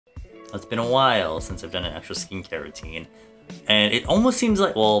It's been a while since I've done an actual skincare routine. And it almost seems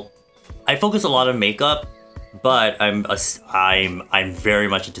like, well, I focus a lot on makeup, but I'm very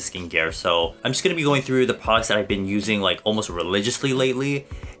much into skincare. So I'm just gonna be going through the products that I've been using like almost religiously lately,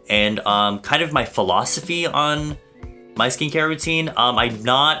 and kind of my philosophy on my skincare routine. I'm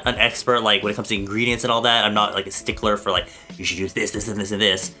not an expert like when it comes to ingredients and all that. I'm not like a stickler for like, you should use this, this, and this, and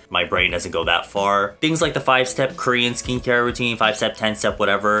this. My brain doesn't go that far. Things like the 5-step Korean skincare routine, 5-step, 10-step,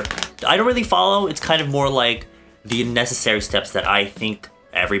 whatever, I don't really follow. It's kind of more like the necessary steps that I think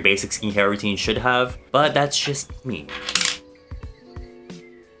every basic skincare routine should have, but that's just me. Is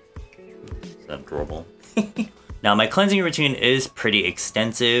that adorable? Now, my cleansing routine is pretty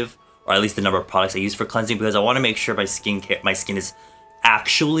extensive, or at least the number of products I use for cleansing, because I want to make sure my skin is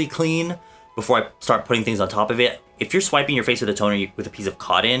actually clean before I start putting things on top of it. If you're swiping your face with a toner with a piece of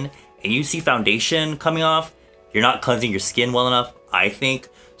cotton and you see foundation coming off, you're not cleansing your skin well enough, I think.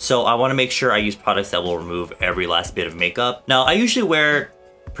 So I want to make sure I use products that will remove every last bit of makeup. Now, I usually wear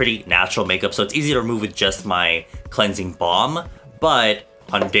pretty natural makeup, so it's easy to remove with just my cleansing balm, but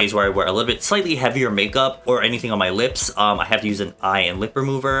on days where I wear a little bit slightly heavier makeup or anything on my lips, I have to use an eye and lip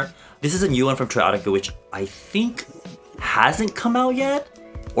remover. This is a new one from Troiareuke, which I think hasn't come out yet,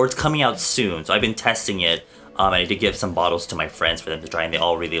 or it's coming out soon. So I've been testing it, and I did give some bottles to my friends for them to try, and they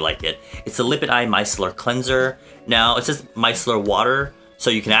all really like it. It's a Lip and Eye Micellar Cleanser. Now, it says micellar water, so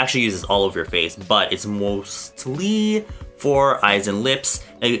you can actually use this all over your face, but it's mostly for eyes and lips.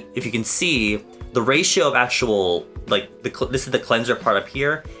 Now, if you can see, the ratio of actual, like, this is the cleanser part up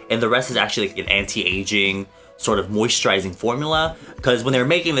here, and the rest is actually like an anti-aging sort of moisturizing formula. Because when they were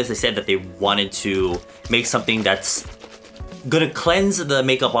making this, they said that they wanted to make something that's gonna cleanse the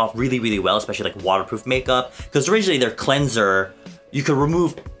makeup off really, really well, especially like waterproof makeup. Because originally their cleanser, you could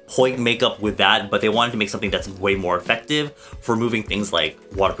remove point makeup with that, but they wanted to make something that's way more effective for removing things like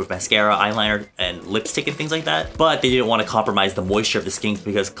waterproof mascara, eyeliner, and lipstick and things like that. But they didn't want to compromise the moisture of the skin,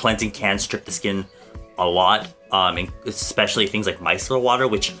 because cleansing can strip the skin a lot, and especially things like micellar water,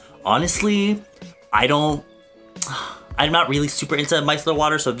 which honestly, I'm not really super into micellar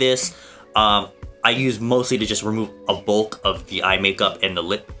water. So this, I use mostly to just remove a bulk of the eye makeup and the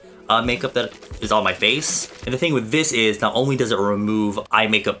lip makeup that is on my face. And the thing with this is, not only does it remove eye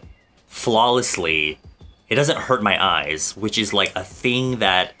makeup flawlessly, it doesn't hurt my eyes, which is like a thing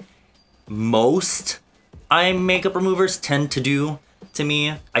that most eye makeup removers tend to do to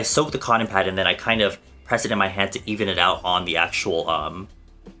me. I soak the cotton pad and then I kind of press it in my hand to even it out on the actual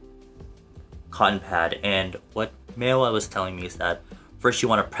cotton pad. And what Mewa was telling me is that first you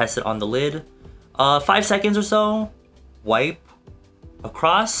want to press it on the lid, 5 seconds or so, wipe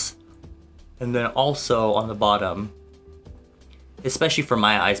across, and then also on the bottom, especially for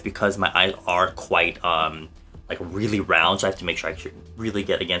my eyes, because my eyes are quite like really round, so I have to make sure I should really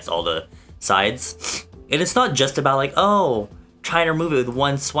get against all the sides. And it's not just about like, oh, trying to remove it with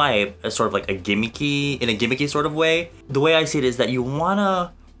one swipe, as sort of like in a gimmicky sort of way. The way I see it is that you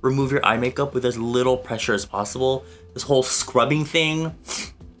wanna remove your eye makeup with as little pressure as possible. This whole scrubbing thing.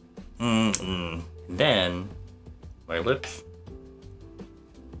 And then my lips.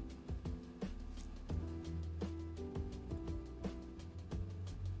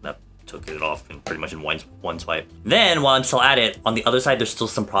 That took it off in pretty much in one swipe. Then while I'm still at it, on the other side there's still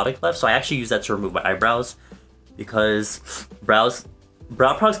some product left, so I actually use that to remove my eyebrows, because brow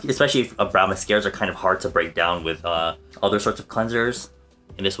products, especially brow mascaras, are kind of hard to break down with other sorts of cleansers,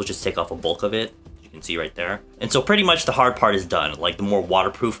 and this will just take off a bulk of it. You can see right there. And so pretty much the hard part is done. Like, the more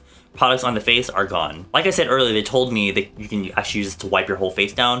waterproof products on the face are gone. Like I said earlier, they told me that you can actually use this to wipe your whole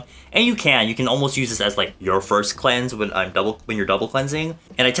face down, and you can almost use this as like your first cleanse when you're double cleansing.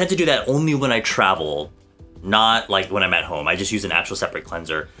 And I tend to do that only when I travel, not like when I'm at home. I just use an actual separate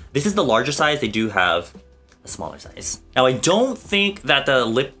cleanser. This is the larger size. They do have a smaller size. Now, I don't think that the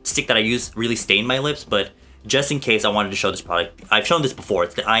lipstick that I use really stained my lips, but just in case, I wanted to show this product. I've shown this before.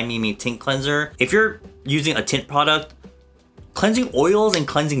 It's the Eye Micellar Tint Cleanser. If you're using a tint product, cleansing oils and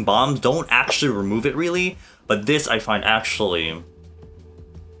cleansing balms don't actually remove it really, but this I find actually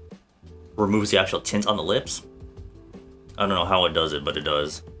removes the actual tint on the lips. I don't know how it does it, but it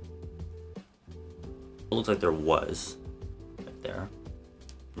does. It looks like there was right there.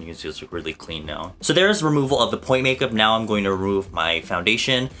 You can see it's really clean now. So there's removal of the point makeup. Now I'm going to remove my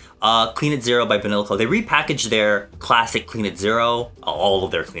foundation. Clean It Zero by Banila Co. They repackaged their classic Clean It Zero, all of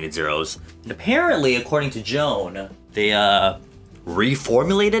their Clean It Zeros. And apparently, according to Joan, they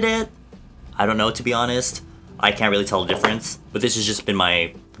reformulated it. I don't know, to be honest. I can't really tell the difference. But this has just been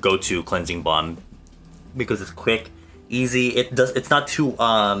my go-to cleansing balm because it's quick, easy. It's not too,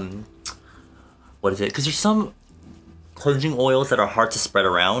 what is it? Because there's some cleansing oils that are hard to spread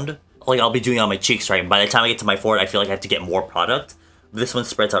around. Like I'll be doing it on my cheeks, right? By the time I get to my forehead, I feel like I have to get more product. This one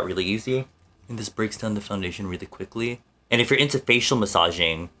spreads out really easy. And this breaks down the foundation really quickly. And if you're into facial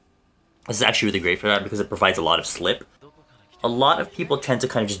massaging, this is actually really great for that because it provides a lot of slip. A lot of people tend to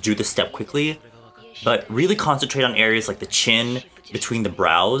kind of just do this step quickly, but really concentrate on areas like the chin, between the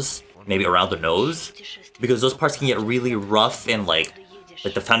brows, maybe around the nose, because those parts can get really rough and like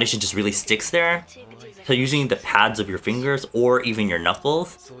the foundation just really sticks there. So using the pads of your fingers or even your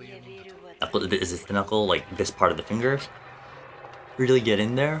knuckles, is this the knuckle, like this part of the fingers, really get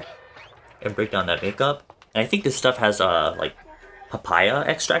in there and break down that makeup. And I think this stuff has like papaya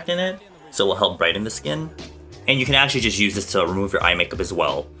extract in it, so it will help brighten the skin. And you can actually just use this to remove your eye makeup as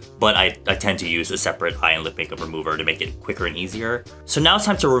well. But I tend to use a separate eye and lip makeup remover to make it quicker and easier. So now it's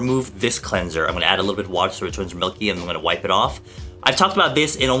time to remove this cleanser. I'm gonna add a little bit of water so it turns milky and I'm gonna wipe it off. I've talked about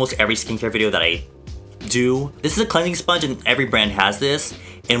this in almost every skincare video that I do. This is a cleansing sponge and every brand has this.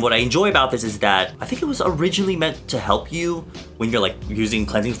 And what I enjoy about this is that I think it was originally meant to help you when you're like using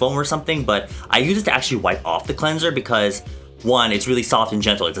cleansing foam or something, but I use it to actually wipe off the cleanser because one, it's really soft and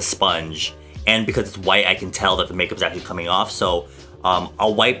gentle, it's a sponge. And because it's white, I can tell that the makeup's actually coming off. So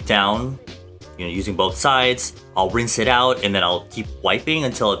I'll wipe down, using both sides. I'll rinse it out and then I'll keep wiping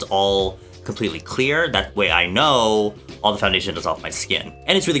until it's all completely clear. That way I know all the foundation is off my skin.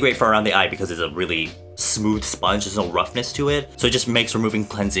 And it's really great for around the eye because it's a really smooth sponge. There's no roughness to it. So it just makes removing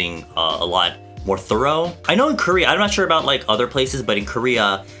cleansing a lot more thorough. I know in Korea, I'm not sure about like other places, but in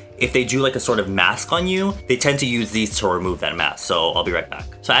Korea, if they do like a sort of mask on you, they tend to use these to remove that mask. So I'll be right back.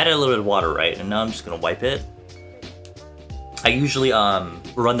 So I added a little bit of water, right? And now I'm just gonna wipe it. I usually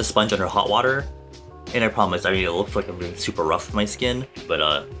run the sponge under hot water. And I promise, I mean, it looks like I'm being super rough with my skin, but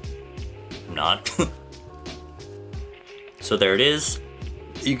I'm not. So there it is.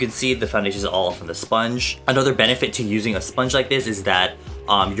 You can see the foundation is all from the sponge. Another benefit to using a sponge like this is that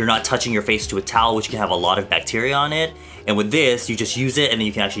you're not touching your face to a towel, which can have a lot of bacteria on it. And with this, you just use it and then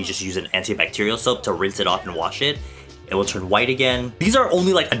you can actually just use an antibacterial soap to rinse it off and wash it. It will turn white again. These are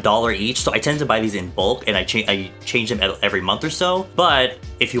only like $1 each, so I tend to buy these in bulk and I change them every month or so. But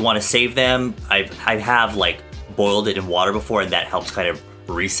if you want to save them, I have like boiled it in water before and that helps kind of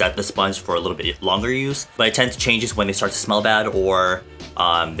reset the sponge for a little bit longer use. But I tend to change this when they start to smell bad or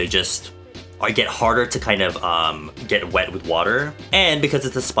they just get harder to kind of get wet with water. And because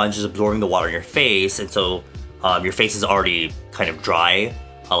it's a sponge, it's absorbing the water in your face, and so your face is already kind of dry.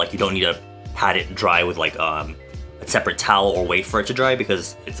 Like you don't need to pat it dry with like a separate towel or wait for it to dry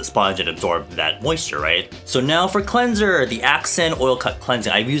because it's a sponge and absorbs that moisture, right? So now for cleanser, the ACSEN Oil Cut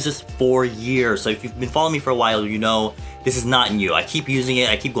Cleansing. I've used this for years, so if you've been following me for a while, you know this is not new. I keep using it,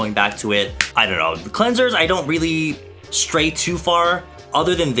 I keep going back to it. I don't know, the cleansers, I don't really stray too far.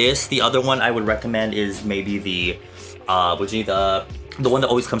 Other than this, the other one I would recommend is maybe the one that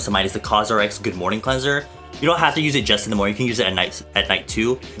always comes to mind is the COSRX Good Morning Cleanser. You don't have to use it just in the morning, you can use it at night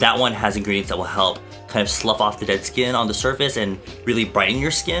too. That one has ingredients that will help kind of slough off the dead skin on the surface and really brighten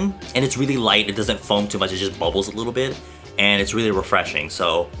your skin. And it's really light, it doesn't foam too much, it just bubbles a little bit. And it's really refreshing,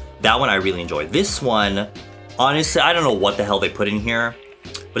 so that one I really enjoy. This one, honestly, I don't know what the hell they put in here,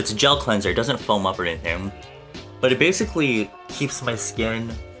 but it's a gel cleanser, it doesn't foam up or anything. But it basically keeps my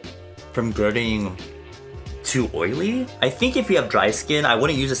skin from getting too oily. I think if you have dry skin, I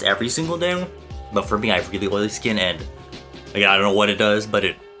wouldn't use this every single day. But for me, I have really oily skin and again, I don't know what it does, but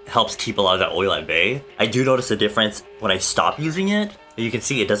it helps keep a lot of that oil at bay. I do notice a difference when I stop using it. You can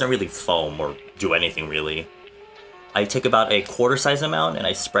see it doesn't really foam or do anything really. I take about a quarter size amount and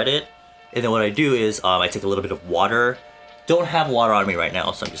I spread it. And then what I do is I take a little bit of water. Don't have water on me right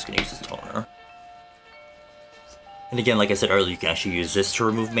now, so I'm just gonna use this toner. And again, like I said earlier, you can actually use this to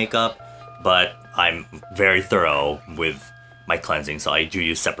remove makeup, but I'm very thorough with my cleansing, so I do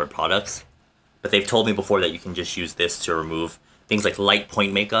use separate products. But they've told me before that you can just use this to remove things like light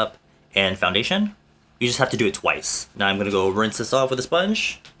point makeup and foundation. You just have to do it twice. Now I'm gonna go rinse this off with a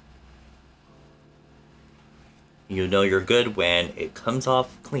sponge. You know you're good when it comes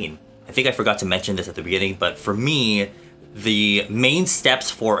off clean. I think I forgot to mention this at the beginning, but for me, the main steps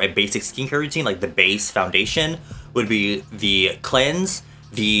for a basic skincare routine, like the base foundation, would be the cleanse,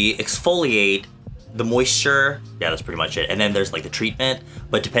 the exfoliate, the moisture, yeah, that's pretty much it. And then there's like the treatment,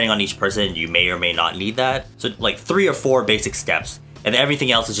 but depending on each person, you may or may not need that. So like 3 or 4 basic steps, and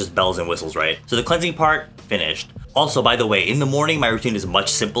everything else is just bells and whistles, right? So the cleansing part, finished. Also, by the way, in the morning, my routine is much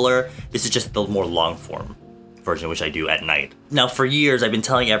simpler. This is just the more long form version, which I do at night. Now, for years, I've been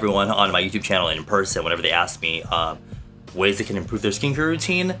telling everyone on my YouTube channel and in person, whenever they ask me ways they can improve their skincare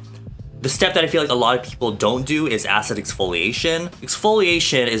routine, the step that I feel like a lot of people don't do is acid exfoliation.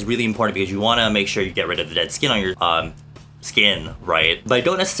 Exfoliation is really important because you want to make sure you get rid of the dead skin on your skin, right? But I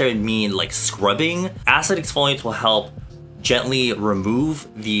don't necessarily mean like scrubbing. Acid exfoliants will help gently remove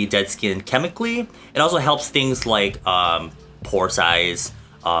the dead skin chemically. It also helps things like pore size,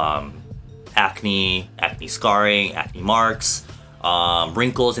 acne scarring, acne marks,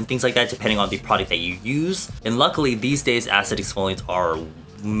 wrinkles, and things like that, depending on the product that you use. And luckily, these days, acid exfoliants are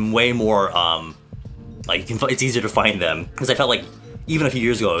way more, it's easier to find them. Because I felt like even a few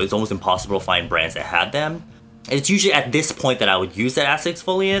years ago, it was almost impossible to find brands that had them. And it's usually at this point that I would use that acid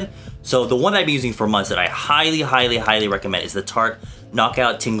exfoliant. So the one that I've been using for months that I highly recommend is the Tarte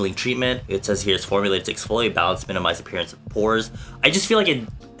Knockout Tingling Treatment. It says here it's formulated to exfoliate, balance, minimize appearance of pores. I just feel like it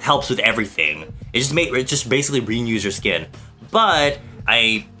helps with everything. It just basically renews your skin. But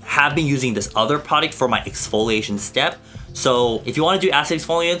I have been using this other product for my exfoliation step. So if you want to do acid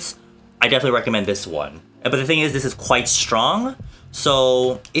exfoliants, I definitely recommend this one. But the thing is, this is quite strong.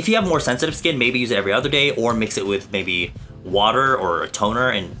 So if you have more sensitive skin, maybe use it every other day, or mix it with maybe water or a toner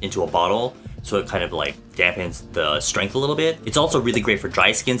and into a bottle, so it kind of like dampens the strength a little bit. It's also really great for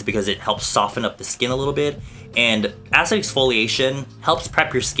dry skins because it helps soften up the skin a little bit. And acid exfoliation helps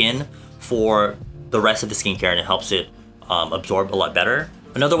prep your skin for the rest of the skincare, and it helps it absorb a lot better.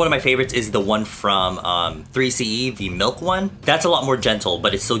 Another one of my favorites is the one from 3CE, the milk one. That's a lot more gentle,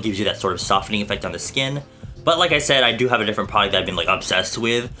 but it still gives you that sort of softening effect on the skin. But like I said, I do have a different product that I've been like obsessed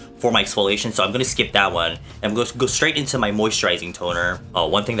with for my exfoliation, so I'm gonna skip that one. And I'm gonna go straight into my moisturizing toner. Oh,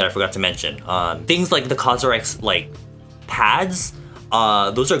 one thing that I forgot to mention. Things like the COSRX like pads,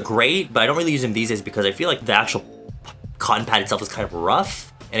 those are great, but I don't really use them these days because I feel like the actual cotton pad itself is kind of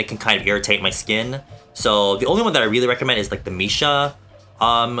rough and it can kind of irritate my skin. So the only one that I really recommend is like the Missha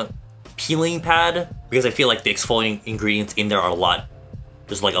peeling pad, because I feel like the exfoliating ingredients in there are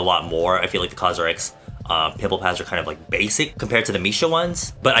there's like a lot more. I feel like the COSRX pimple pads are kind of like basic compared to the Missha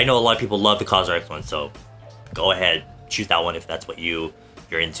ones, but I know a lot of people love the COSRX one, so go ahead, choose that one if that's what you're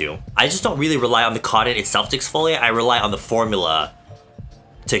into. I just don't really rely on the cotton itself to exfoliate. I rely on the formula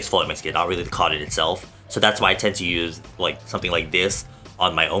to exfoliate my skin, not really the cotton itself. So that's why I tend to use like something like this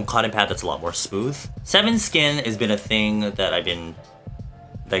on my own cotton pad that's a lot more smooth. 7 Skin has been a thing that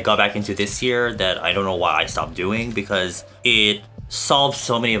I got back into this year that I don't know why I stopped doing, because it solves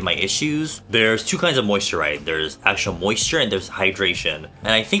so many of my issues. There's 2 kinds of moisture, right? There's actual moisture and there's hydration. And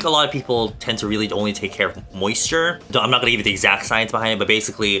I think a lot of people tend to really only take care of moisture. I'm not gonna give you the exact science behind it, but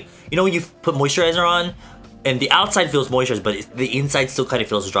basically, you know when you put moisturizer on and the outside feels moisturized, but the inside still kind of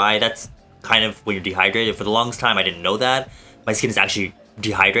feels dry? That's kind of when you're dehydrated. For the longest time, I didn't know that. My skin is actually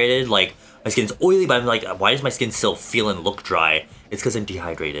dehydrated. Like, my skin's oily, but I'm like, why does my skin still feel and look dry? It's because I'm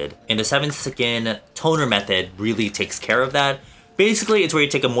dehydrated. And the 7 Skin toner method really takes care of that. Basically, it's where you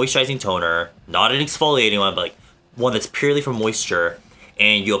take a moisturizing toner, not an exfoliating one, but like one that's purely for moisture,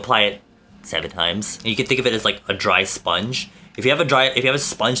 and you apply it 7 times. And you can think of it as like a dry sponge. If you have a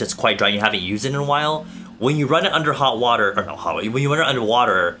sponge that's quite dry and you haven't used it in a while, when you run it under hot water, or not hot, when you run it under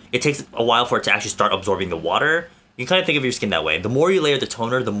water, it takes a while for it to actually start absorbing the water. You kind of think of your skin that way. The more you layer the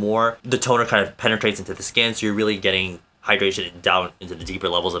toner, the more the toner kind of penetrates into the skin, so you're really getting hydration down into the deeper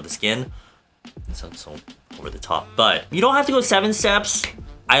levels of the skin. It sounds so over the top, but you don't have to go 7 steps.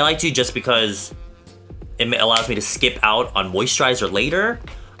 I like to just because it allows me to skip out on moisturizer later.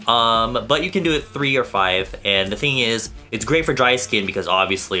 But you can do it 3 or 5. And the thing is, it's great for dry skin because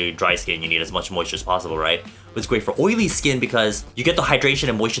obviously dry skin, you need as much moisture as possible, right? But it's great for oily skin because you get the hydration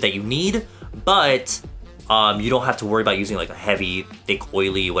and moisture that you need, but you don't have to worry about using like a heavy, thick,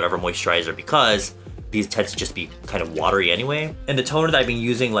 oily, whatever moisturizer, because these tend to just be kind of watery anyway. And the toner that I've been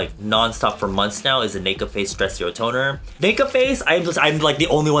using like non-stop for months now is the Nakeup Face Stress Zero Toner. Nakeup Face, I'm like the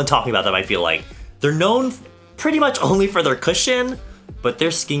only one talking about them, I feel like. They're known pretty much only for their cushion, but their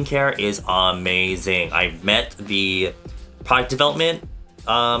skincare is amazing. I met the product development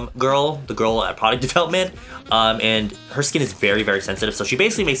the girl at product development, and her skin is very, very sensitive. So she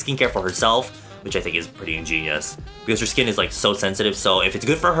basically makes skincare for herself, which I think is pretty ingenious because her skin is like so sensitive. So if it's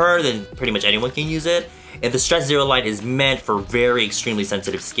good for her, then pretty much anyone can use it. And the Stress Zero line is meant for very extremely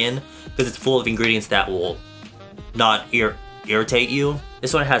sensitive skin because it's full of ingredients that will not irritate you.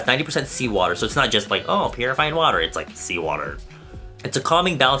 This one has 90% seawater, so it's not just like, oh, purified water, it's like seawater. It's a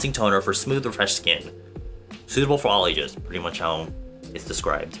calming, balancing toner for smooth, refreshed skin. Suitable for all ages, pretty much how it's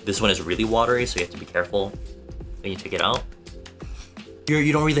described. This one is really watery, so you have to be careful when you take it out.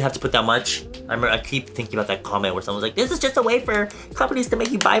 You don't really have to put that much. I keep thinking about that comment where someone's like, this is just a way for companies to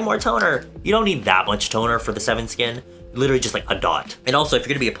make you buy more toner. You don't need that much toner for the 7 Skin. Literally just like a dot. And also, if you're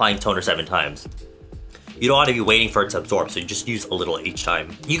gonna be applying toner 7 times, you don't want to be waiting for it to absorb, so you just use a little each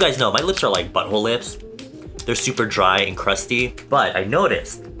time. You guys know, my lips are like butthole lips. They're super dry and crusty, but I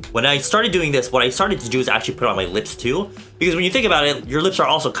noticed When I started doing this, what I started to do is actually put it on my lips too, because when you think about it, your lips are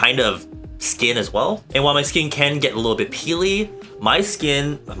also kind of skin as well. And while my skin can get a little bit peely, my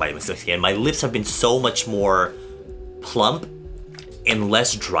lips have been so much more plump and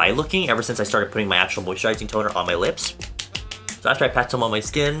less dry looking ever since I started putting my actual moisturizing toner on my lips. So after I pat some on my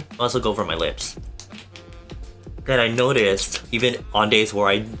skin, I also go for my lips. And I noticed, even on days where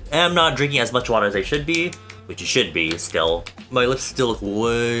I am not drinking as much water as I should be, which you should be still, my lips still look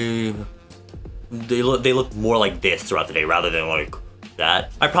way... They look more like this throughout the day rather than like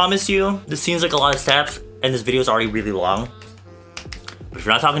that. I promise you, this seems like a lot of steps and this video is already really long. But if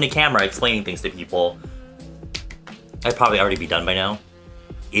you're not talking to camera, explaining things to people, I'd probably already be done by now.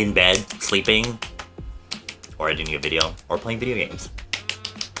 In bed, sleeping, or editing a video, or playing video games.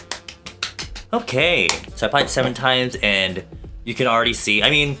 Okay, so I applied it 7 times and you can already see, I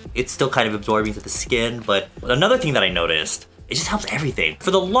mean, it's still kind of absorbing to the skin, but another thing that I noticed, it just helps everything.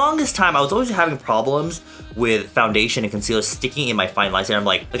 For the longest time, I was always having problems with foundation and concealer sticking in my fine lines, and I'm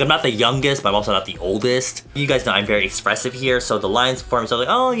like I'm not the youngest, but I'm also not the oldest. You guys know I'm very expressive here, so the lines form, so I was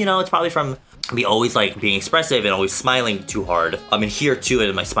like, oh, you know, it's probably from me always like being expressive and always smiling too hard. I'm in here too,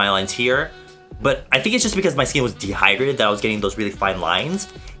 and my smile lines here. But I think it's just because my skin was dehydrated that I was getting those really fine lines.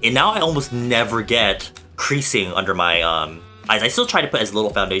 And now I almost never get creasing under my eyes. I still try to put as little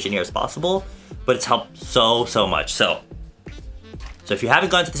foundation here as possible, but it's helped so much. So if you haven't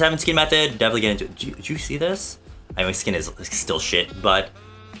gone to the 7 skin method, definitely get into it. Did you see this? I mean, my skin is still shit, but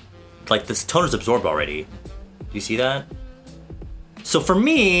like this toner's absorbed already. Do you see that? So for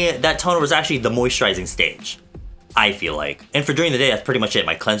me, that toner was actually the moisturizing stage, I feel like. And for during the day, that's pretty much it.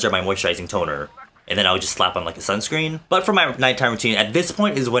 My cleanser, my moisturizing toner, and then I would just slap on like a sunscreen. But for my nighttime routine, at this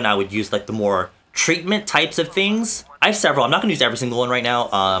point is when I would use like the more treatment types of things. I have several. I'm not gonna use every single one right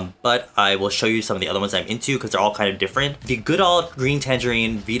now, but I will show you some of the other ones I'm into because they're all kind of different. The Goodal Green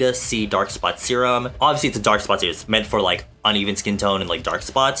Tangerine Vita C Dark Spot Serum. Obviously it's a dark spot serum. It's meant for like uneven skin tone and like dark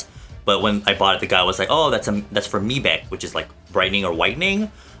spots. But when I bought it, the guy was like, oh, that's for Mebek, which is like brightening or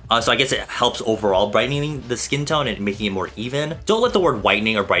whitening. So I guess it helps overall brightening the skin tone and making it more even. Don't let the word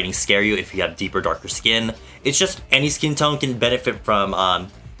whitening or brightening scare you if you have deeper, darker skin. It's just any skin tone can benefit from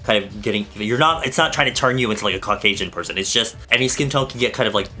kind of getting, it's not trying to turn you into like a Caucasian person. It's just any skin tone can get kind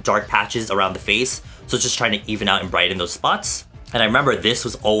of like dark patches around the face. So it's just trying to even out and brighten those spots. And I remember this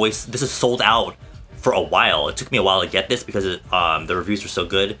is sold out for a while. It took me a while to get this because the reviews were so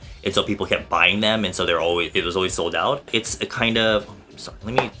good. And so people kept buying them. And so it was always sold out. It's a kind of, sorry,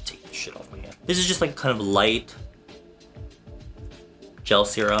 let me take this shit off my hand. This is just like kind of light gel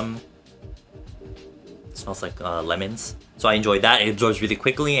serum. It smells like lemons. So I enjoyed that. It absorbs really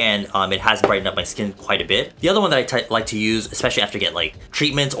quickly and it has brightened up my skin quite a bit. The other one that I like to use, especially after I get like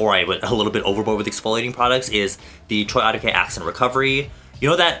treatments or I went a little bit overboard with exfoliating products, is the Troiareuke ACSEN Recovery. You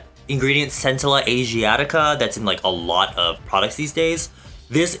know that ingredient Centella Asiatica that's in like a lot of products these days?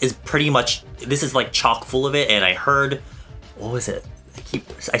 This is like chock full of it, and I heard, what was it?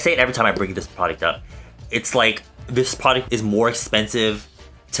 I say it every time I bring this product up. It's like this product is more expensive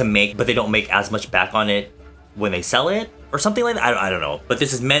to make, but they don't make as much back on it when they sell it or something like that. I don't know. But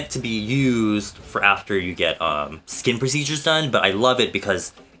this is meant to be used for after you get skin procedures done. But I love it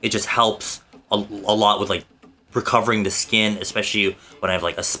because it just helps a lot with like recovering the skin, especially when I have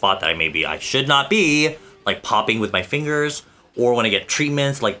like a spot that I should not be like popping with my fingers, or when I get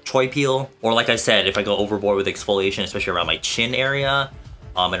treatments like Troy Peel, or like I said, if I go overboard with exfoliation, especially around my chin area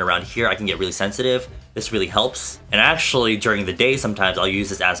and around here, I can get really sensitive. This really helps. And actually during the day, sometimes I'll use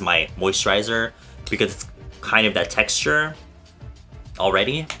this as my moisturizer because it's kind of that texture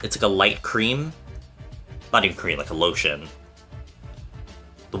already. It's like a light cream, not even cream, like a lotion.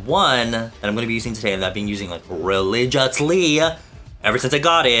 The one that I'm going to be using today and that I've been using like religiously ever since I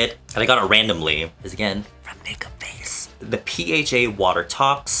got it, and I got it randomly, is again from Nakeup Face. The PHA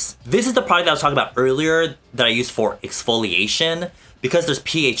Water-Tox. This is the product that I was talking about earlier that I use for exfoliation. Because there's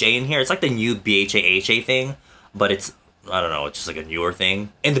PHA in here, it's like the new BHA thing, but it's, I don't know, it's just like a newer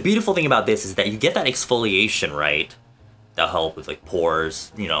thing. And the beautiful thing about this is that you get that exfoliation, right? That'll help with like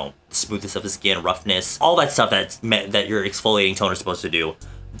pores, you know, smoothness of the skin, roughness, all that stuff that your exfoliating toner is supposed to do.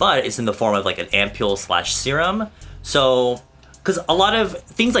 But it's in the form of like an ampule / serum. So, because a lot of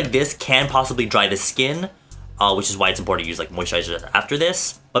things like this can possibly dry the skin, which is why it's important to use like moisturizer after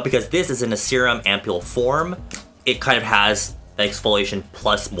this. But because this is in a serum ampule form, it kind of has that exfoliation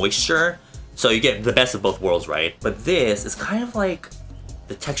plus moisture. So you get the best of both worlds, right? But this is kind of like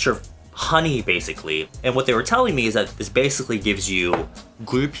the texture of honey, basically. And what they were telling me is that this basically gives you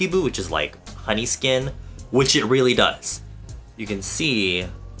gur pibu, which is like honey skin, which it really does. You can see,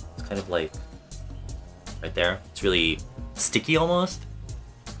 it's kind of like right there. It's really sticky almost.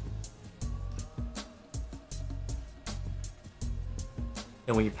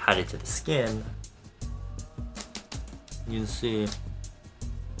 And when you pat it to the skin, you can see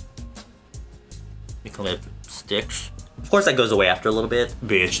it kind of sticks. Of course that goes away after a little bit.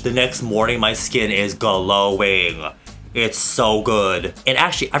 Bitch, the next morning my skin is glowing. It's so good. And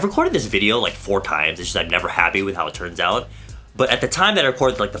actually, I've recorded this video like 4 times. It's just I'm never happy with how it turns out. But at the time that I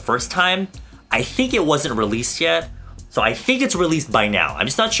recorded like the first time, I think it wasn't released yet. So I think it's released by now. I'm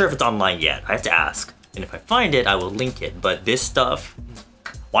just not sure if it's online yet. I have to ask. And if I find it, I will link it. But this stuff,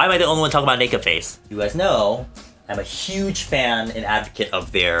 why am I the only one talking about Nakeup Face? You guys know I'm a huge fan and advocate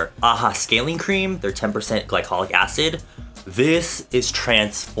of their AHA scaling cream, their 10% glycolic acid. This is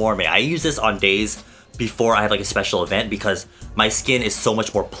transforming. I use this on days before I have like a special event because my skin is so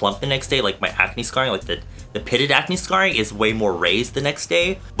much more plump the next day. Like my acne scarring, like the pitted acne scarring is way more raised the next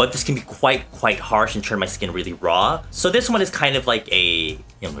day. But this can be quite harsh and turn my skin really raw. So this one is kind of like a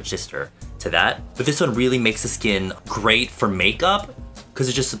sister to that. But this one really makes the skin great for makeup because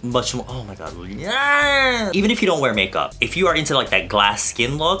it's just much more, oh my god, yeah! Even if you don't wear makeup, if you are into like that glass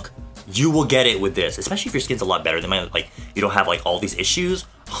skin look, you will get it with this, especially if your skin's a lot better than mine, like you don't have like all these issues.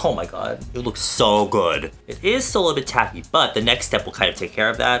 Oh my god, it looks so good. It is still a little bit tacky, but the next step will kind of take care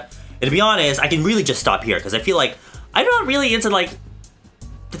of that. And to be honest, I can really just stop here because I feel like I'm not really into like,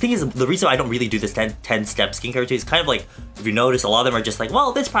 the thing is, the reason I don't really do this 10-step skincare routine is kind of like, if you notice, a lot of them are just like,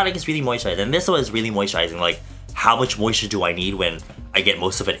 well, this product is really moisturizing and this one is really moisturizing. Like, how much moisture do I need when I get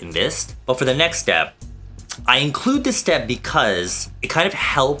most of it in this? But for the next step, I include this step because it kind of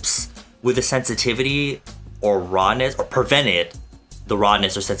helps with the sensitivity or rawness, or prevent it, the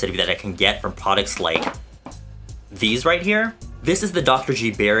rawness or sensitivity that I can get from products like these right here. This is the Dr.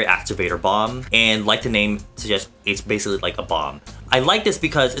 G Berry Activator Balm, and like the name suggests, it's basically like a balm. I like this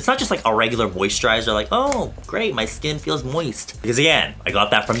because it's not just like a regular moisturizer, like, oh, great, my skin feels moist. Because again, I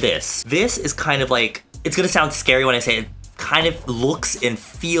got that from this. This is kind of like, it's gonna sound scary when I say it kind of looks and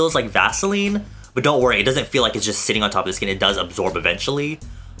feels like Vaseline, but don't worry, it doesn't feel like it's just sitting on top of the skin. It does absorb eventually.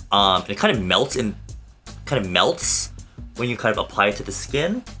 And it kind of melts when you kind of apply it to the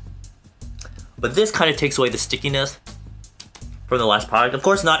skin. But this kind of takes away the stickiness from the last product. Of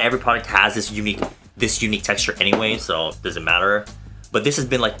course, not every product has this unique texture anyway, so it doesn't matter. But this has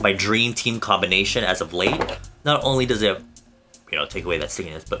been like my dream team combination as of late. Not only does it, take away that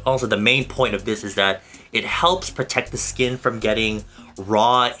stickiness, but also the main point of this is that it helps protect the skin from getting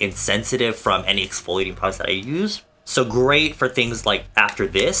raw and sensitive from any exfoliating products that I use. So great for things like after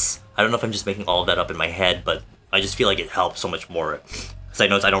this. I don't know if I'm just making all of that up in my head, but I just feel like it helps so much more. Because I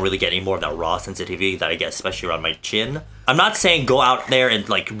notice I don't really get any more of that raw sensitivity that I get, especially around my chin. I'm not saying go out there and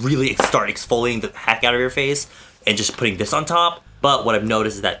like really start exfoliating the heck out of your face and just putting this on top. But what I've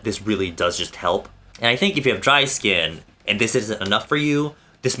noticed is that this really does just help. And I think if you have dry skin and this isn't enough for you,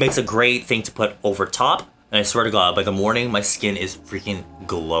 this makes a great thing to put over top. And I swear to God, by the morning, my skin is freaking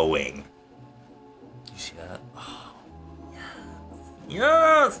glowing. You see that? Oh, yes.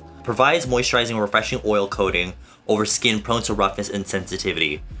 Yes! Provides moisturizing refreshing oil coating over skin prone to roughness and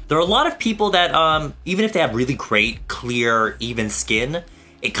sensitivity. There are a lot of people that, even if they have really great, clear, even skin,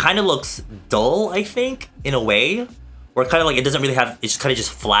 it kind of looks dull, I think, in a way. Where kind of like, it doesn't really have, it's kind of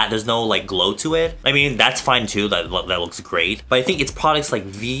just flat, there's no like glow to it. I mean, that's fine too, that looks great. But I think it's products like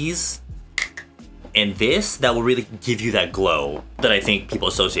these and this that will really give you that glow that I think people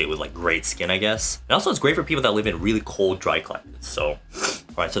associate with like great skin, I guess. And also it's great for people that live in really cold, dry climates. So, all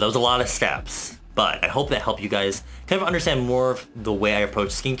right, so that was a lot of steps. But I hope that helped you guys kind of understand more of the way I approach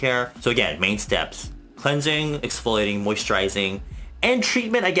skincare. So again, main steps: cleansing, exfoliating, moisturizing, and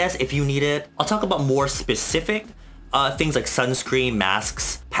treatment, I guess, if you need it. I'll talk about more specific things like sunscreen,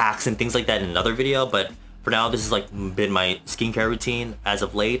 masks, packs, and things like that in another video. But for now, this has like been my skincare routine as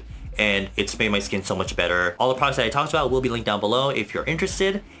of late, and it's made my skin so much better. All the products that I talked about will be linked down below if you're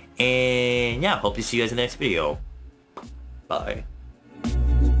interested. And yeah, hope to see you guys in the next video. Bye.